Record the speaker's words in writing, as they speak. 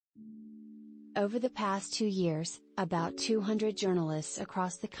Over the past 2 years, about 200 journalists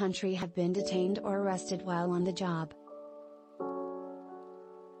across the country have been detained or arrested while on the job.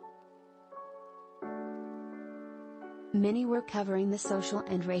 Many were covering the social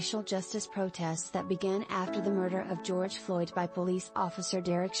and racial justice protests that began after the murder of George Floyd by police officer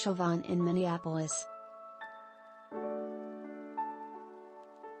Derek Chauvin in Minneapolis.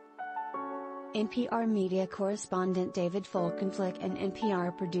 NPR media correspondent David Folkenflik and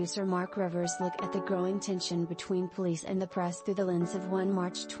NPR producer Mark Rivers look at the growing tension between police and the press through the lens of one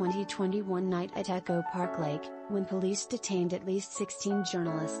March 2021 night at Echo Park Lake, when police detained at least 16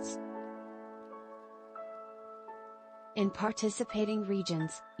 journalists. In participating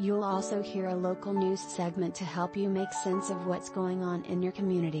regions, you'll also hear a local news segment to help you make sense of what's going on in your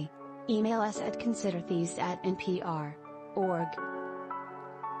community. Email us at considerthese@npr.org.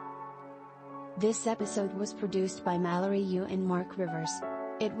 This episode was produced by Mallory Yu and Mark Rivers.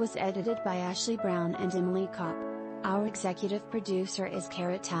 It was edited by Ashley Brown and Emily Kopp. Our executive producer is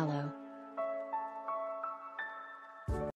Carrot Tallow.